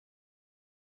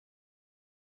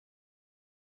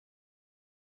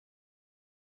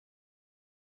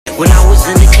When I was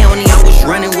in the county, I was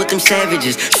running with them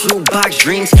savages. Shoebox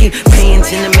dreams keep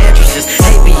payings in the mattresses.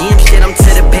 ABM shit, I'm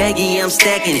to the baggy, I'm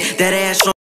stacking it. That ass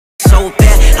on so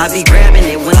fat, I be grabbing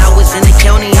it. When I was in the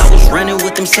county, I was running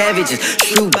with them savages.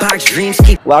 Shoebox dreams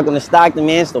keep. Welcome to Stockton,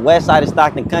 man. It's the west side of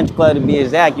Stockton Country Club, to be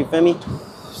exact, you feel me?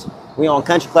 We on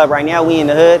Country Club right now, we in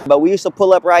the hood. But we used to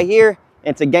pull up right here,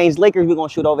 and to Gaines Liquors, we gonna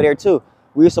shoot over there too.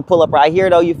 We used to pull up right here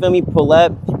though, you feel me? Pull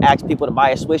up, ask people to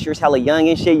buy a Swishers, hella young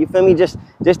and shit, you feel me? Just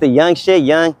the young shit,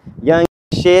 young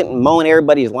shit, and mowing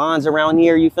everybody's lawns around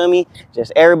here, you feel me?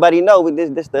 Just everybody know,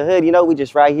 this the hood, you know, we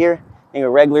just right here, ain't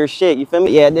regular shit, you feel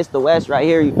me? Yeah, this the west right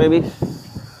here, you feel me?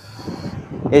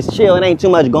 It's chill, it ain't too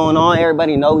much going on,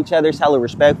 everybody know each other, it's hella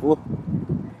respectful.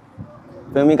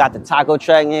 Feel me? Got the taco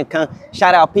truck, man. Come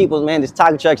shout out peoples, man. This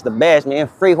taco truck's the best, man.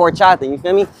 Free horchata, you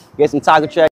feel me? Get some taco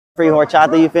truck, free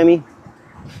horchata, you feel me?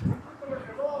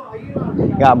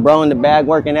 Got bro in the bag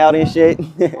working out and shit.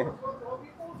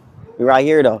 We right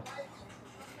here though.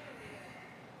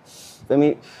 Feel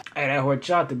me? Hey, that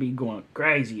horchata be going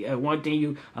crazy. One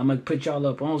thing I'm gonna put y'all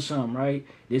up on something, right?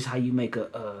 This how you make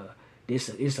it's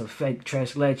a fake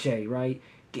tres leche, right?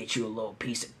 Get you a little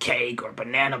piece of cake or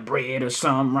banana bread or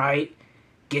something, right?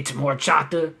 Get some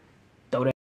horchata, throw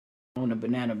that on the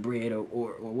banana bread or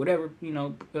whatever, you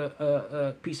know,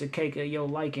 piece of cake of your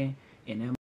liking, and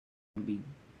that be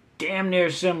damn near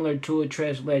similar to a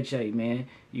tres leche, man.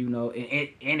 You know,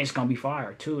 and it's gonna be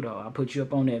fire too, though. I'll put you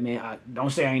up on that, man. Don't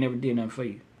say I ain't never did nothing for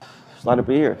you. Slide up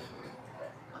here.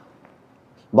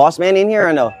 Boss man in here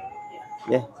or no?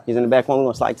 Yeah, he's in the back one. We're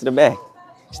gonna slide to the back.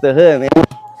 It's the hood, man.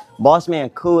 Boss man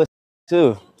cool as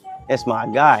too. That's my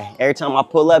guy. Every time I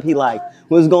pull up, he like,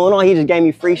 what's going on? He just gave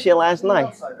me free shit last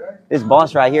night. This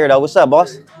boss right here, though. What's up,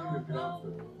 boss?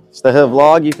 It's the hood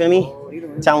vlog, you feel me?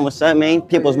 Tell him what's up, man.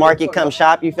 People's Market, come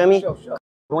shop, you feel me?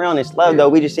 Around this love, though.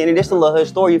 We just seen it. This is a little hood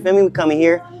store, you feel me? We come in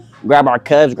here, grab our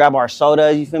cubs, grab our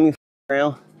sodas, you feel me?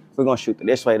 Around. We're gonna shoot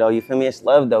this way, though, you feel me? It's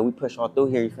love, though. We push all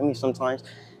through here, you feel me? Sometimes.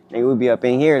 Nigga, we'll be up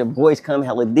in here. The boys come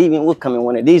hella deep, and we'll come in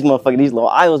one of these motherfuckers, these little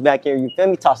aisles back here, you feel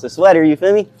me? Toss the sweater, you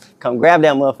feel me? Come grab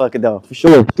that motherfucker, though, for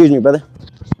sure. Excuse me, brother.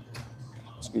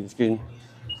 Excuse me.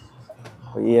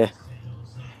 But yeah,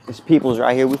 it's people's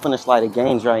right here. We finna slide the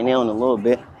games right now in a little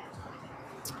bit.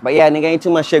 But yeah, nigga, ain't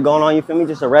too much shit going on, you feel me?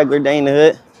 Just a regular day in the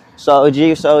hood. So OG,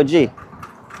 You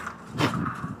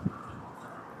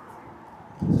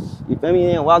feel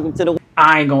me? And welcome to the...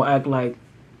 I ain't gonna act like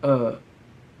it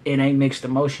ain't mixed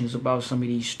emotions about some of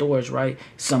these stores, right?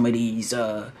 Some of these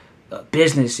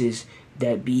businesses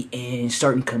that be in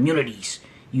certain communities.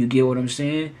 You get what I'm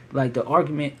saying? Like the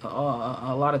argument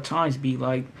a lot of times be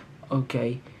like,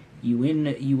 okay, you in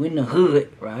the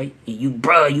hood, right? And you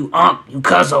bruh, you unc, you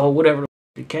cousin, or whatever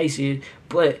the case is,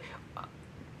 but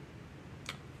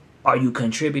are you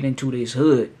contributing to this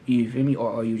hood? You feel me?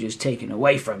 Or are you just taking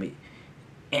away from it?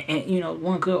 And you know,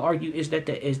 one could argue, is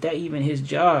that even his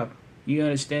job? You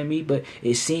understand me? But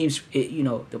it seems, you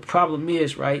know, the problem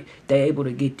is, right, they're able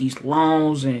to get these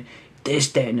loans and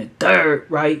this, that, and the third,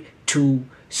 right, to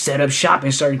set up shop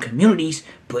in certain communities,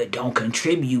 but don't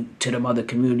contribute to them other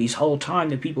communities. Whole time,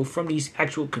 the people from these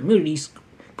actual communities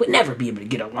would never be able to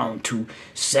get a loan to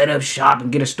set up shop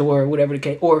and get a store or whatever the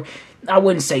case. Or I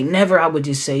wouldn't say never. I would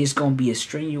just say it's going to be a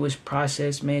strenuous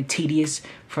process, man, tedious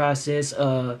process,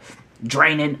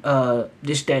 draining,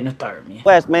 this, that, and the third, man.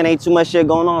 West, man, ain't too much shit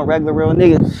going on, regular real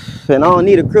niggas. And I don't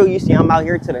need a crew. You see, I'm out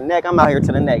here to the neck. I'm out here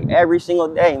to the neck every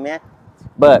single day, man.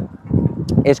 But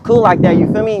it's cool like that,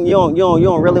 you feel me? You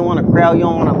don't really want a crowd. You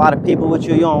don't want a lot of people with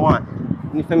you. You don't want,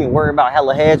 you feel me, worry about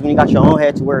hella heads when you got your own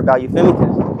head to worry about, you feel me?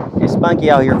 Cause it's spunky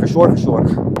out here for sure.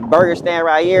 Burger stand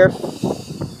right here.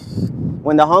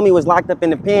 When the homie was locked up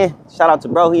in the pen, shout out to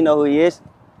bro, he know who he is.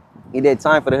 He did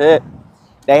time for the hood.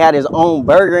 They had his own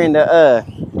burger in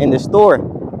the store.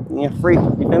 You know, free,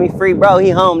 you feel me? Free, bro. He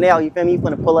home now. You feel me? He's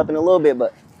gonna pull up in a little bit,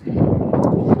 but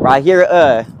right here,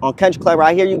 on Country Club,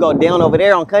 right here, you go down over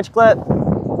there on Country Club.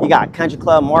 You got Country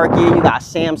Club Market. You got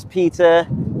Sam's Pizza.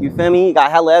 You feel me? You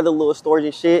got hella other little stores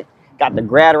and shit. Got the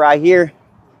Grad right here.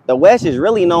 The West is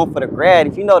really known for the Grad.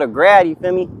 If you know the Grad, you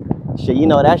feel me? Shit, you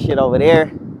know that shit over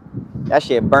there. That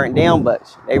shit burnt down,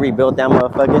 but they rebuilt that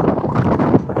motherfucker.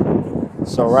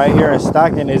 So right here in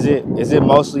Stockton, is it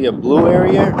mostly a blue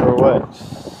area or what?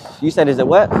 You said is it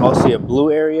what? Mostly a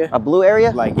blue area. A blue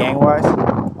area? Like gang-wise?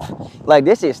 Like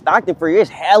this is Stockton for you. It's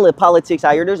hella politics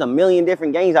out here. There's a million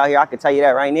different gangs out here. I can tell you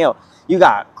that right now. You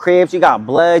got Crips, you got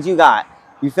Bloods, you got,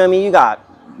 you feel me? You got,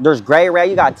 there's Gray Rat,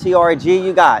 you got TRG,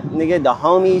 you got nigga the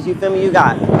homies, you feel me? You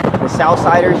got the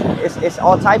Southsiders. It's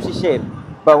all types of shit.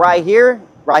 But right here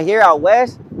out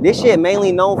west, this shit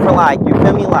mainly known for like, you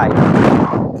feel me? Like,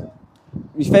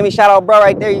 You feel me? Shout out, bro,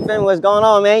 right there. You feel me? What's going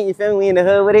on, man? You feel me? We in the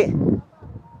hood with it.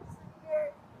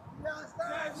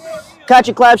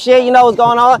 Country club shit, you know what's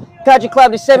going on. Country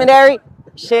club, the seminary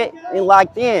shit, and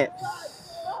locked in.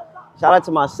 Shout out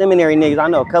to my seminary niggas. I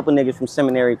know a couple niggas from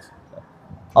seminary.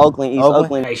 Oakland, East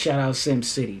Oakland. Hey, shout out Sim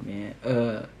City,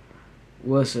 man.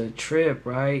 What's a trip,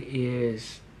 right?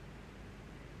 Is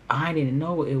I didn't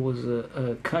know it was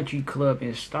a country club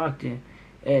in Stockton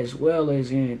as well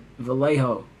as in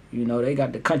Vallejo. You know, they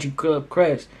got the country club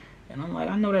crest. And I'm like,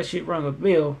 I know that shit rung a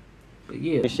bell. But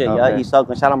yeah. Shit, y'all, East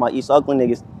Oakland. Shout out my East Oakland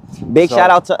niggas. Big shout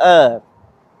out to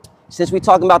since we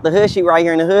talking about the hood shit right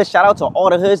here in the hood, shout out to all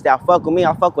the hoods that fuck with me.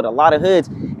 I fuck with a lot of hoods,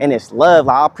 and it's love.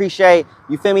 Like, I appreciate,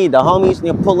 you feel me, the homies,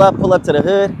 you know, pull up to the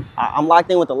hood. I'm locked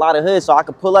in with a lot of hoods, so I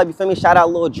can pull up, you feel me. Shout out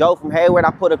Lil Joe from Hayward.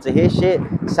 I put up to his shit.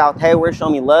 South Hayward, show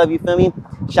me love, you feel me.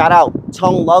 Shout out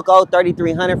Tone Loco,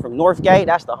 3300 from Northgate.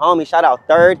 That's the homie. Shout out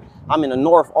Third. I'm in the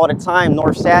North all the time,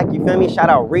 North Sac, you feel me. Shout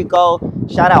out Rico.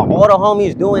 Shout out all the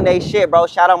homies doing they shit, bro.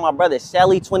 Shout out my brother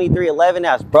Selly, 2311.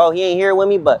 That's bro. He ain't here with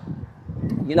me, but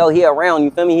you know, he around,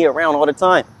 you feel me? He around all the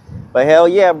time. But hell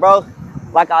yeah, bro.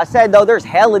 Like I said, though, there's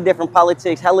hella different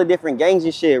politics, hella different gangs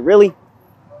and shit, really.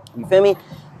 You feel me?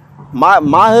 My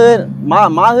hood,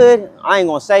 I ain't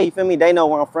gonna say, you feel me? They know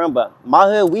where I'm from, but my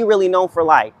hood, we really known for,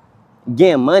 like,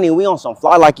 getting money. We on some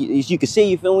fly, like you can see,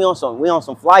 you feel me? We on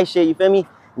some fly shit, you feel me?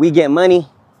 We get money.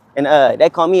 And they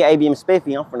call me ABM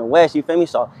Spiffy. I'm from the West, you feel me?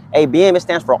 So ABM, it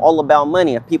stands for all about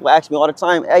money. And people ask me all the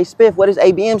time, hey, Spiff, what does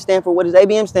ABM stand for? What does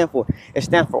ABM stand for? It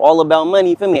stands for all about money,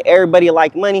 you feel me? Everybody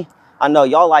like money. I know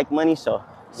y'all like money, so.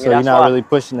 So you're not really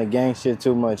pushing the gang shit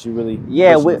too much. You really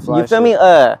you feel me?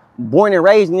 Born and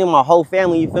raised in my whole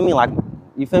family, you feel me? Like,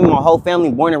 you feel me? My whole family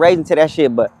born and raised into that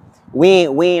shit, but we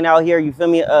ain't out here, you feel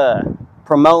me?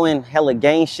 Promoting hella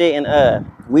gang shit, and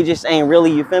we just ain't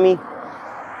really, you feel me,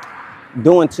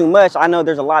 doing too much. I know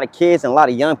there's a lot of kids and a lot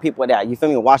of young people that, you feel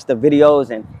me, watch the videos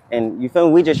and you feel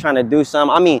me, we just trying to do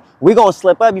something. I mean, we gonna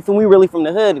slip up, you feel me, we really from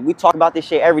the hood. We talk about this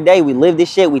shit every day. We live this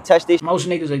shit, we touch this. Most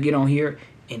niggas will get on here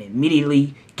and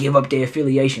immediately give up their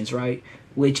affiliations, right?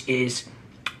 Which is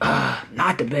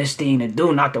not the best thing to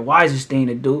do, not the wisest thing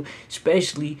to do,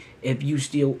 especially if you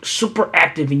still super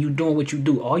active and you doing what you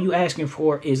do. All you asking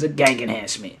for is a gang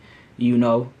enhancement, you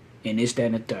know, and it's that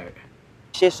and the third.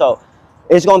 Shit, so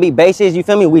it's gonna be bases, you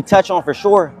feel me, we touch on for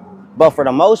sure. But for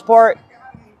the most part,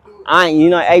 I ain't, you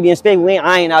know, ABM Spiff,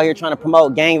 I ain't out here trying to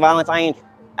promote gang violence. I ain't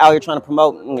out here trying to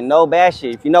promote no bad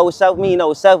shit. If you know what's up with me, you know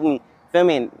what's up with me. Feel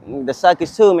me? And the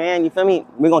suckers too, man. You feel me?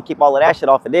 We're gonna keep all of that shit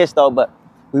off of this though, but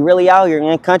we really out here,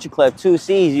 man. Country Club, 2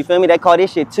 C's. You feel me? They call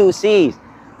this shit 2 C's.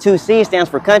 2 C's stands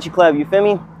for Country Club, you feel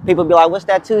me? People be like, what's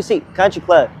that 2 C? Country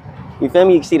Club. You feel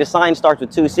me? You can see the sign starts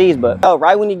with 2 C's, but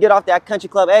right when you get off that Country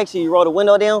Club exit, you roll the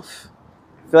window down,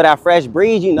 feel that fresh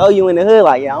breeze, you know you in the hood,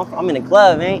 like, yeah, I'm in the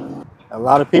club, man. A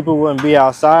lot of people wouldn't be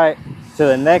outside to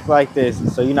the neck like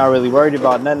this, so you're not really worried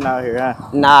about nothing out here, huh?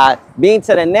 Nah, being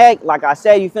to the neck, like I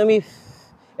said, you feel me?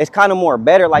 It's kind of more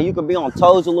better. Like, you could be on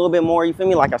toes a little bit more, you feel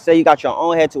me? Like I said, you got your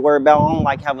own head to worry about. I don't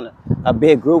like having a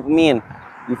big group with me, and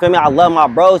you feel me? I love my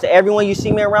bros. Everyone you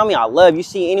see me around me, I love. You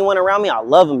see anyone around me, I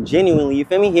love them genuinely, you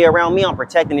feel me? He around me, I'm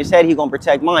protecting his head, he gonna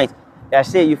protect mine.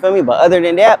 That's it, you feel me? But other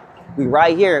than that, we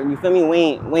right here, you feel me?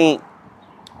 We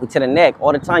to the neck.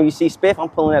 All the time you see Spiff, I'm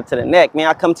pulling up to the neck. Man,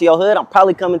 I come to your hood, I'm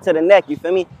probably coming to the neck, you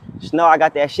feel me? Just know I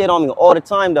got that shit on me all the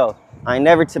time though. I ain't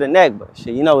never to the neck, but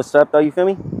shit, you know what's up though, you feel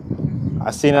me?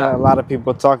 I seen a lot of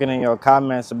people talking in your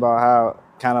comments about how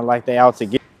kind of like they out to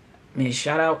get. Man,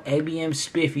 shout out ABM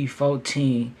Spiffy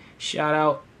 14. Shout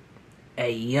out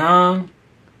a young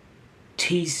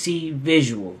TC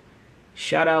Visual.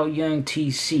 Shout out young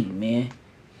TC, man.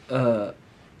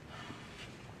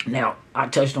 Now, I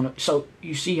touched on it. So,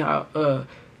 you see how them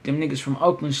niggas from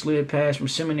Oakland slid past from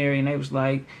seminary and they was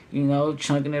like, you know,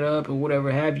 chunking it up or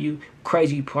whatever have you.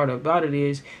 Crazy part about it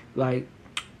is, like,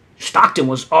 Stockton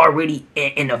was already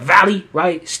in the valley,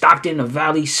 right? Stockton, the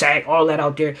valley, Sac, all that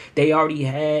out there. They already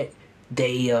had,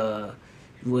 they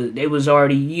was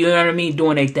already, you know what I mean,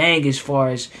 doing their thing as far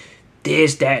as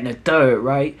this, that, and the third,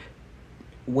 right?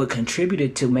 What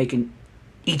contributed to making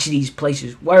each of these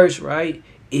places worse, right,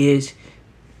 is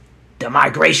the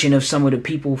migration of some of the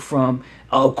people from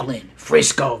Oakland,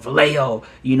 Frisco, Vallejo,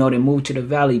 you know, they moved to the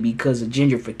valley because of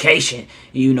gentrification,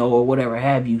 you know, or whatever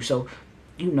have you. So,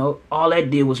 you know, all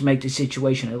that did was make the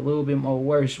situation a little bit more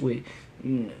worse with,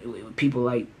 you know, with people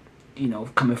like, you know,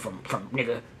 coming from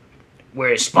nigga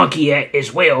where it's spunky at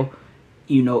as well,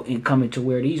 you know, and coming to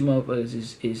where these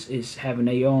motherfuckers is having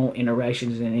their own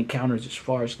interactions and encounters as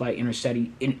far as like inner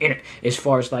city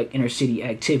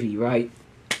activity, right?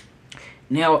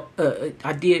 Now,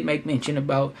 I did make mention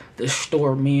about the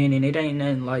store man, and it ain't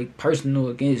nothing like personal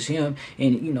against him.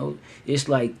 And you know, it's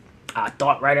like I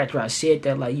thought right after I said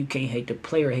that, like you can't hate the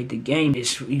player, hate the game.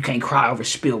 You can't cry over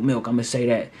spilled milk. I'm gonna say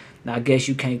that. Now I guess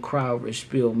you can't cry over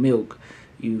spilled milk.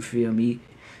 You feel me?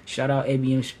 Shout out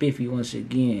ABM Spiffy once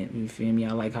again. You feel me?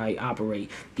 I like how he operate.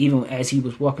 Even as he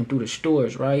was walking through the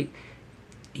stores, right?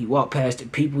 He walked past the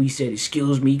people. He said,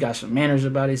 "Excuse me." He got some manners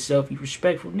about himself. He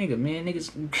respectful nigga, man.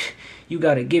 Niggas, you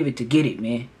gotta give it to get it,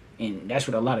 man. And that's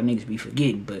what a lot of niggas be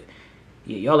forgetting. But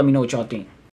yeah, y'all let me know what y'all think.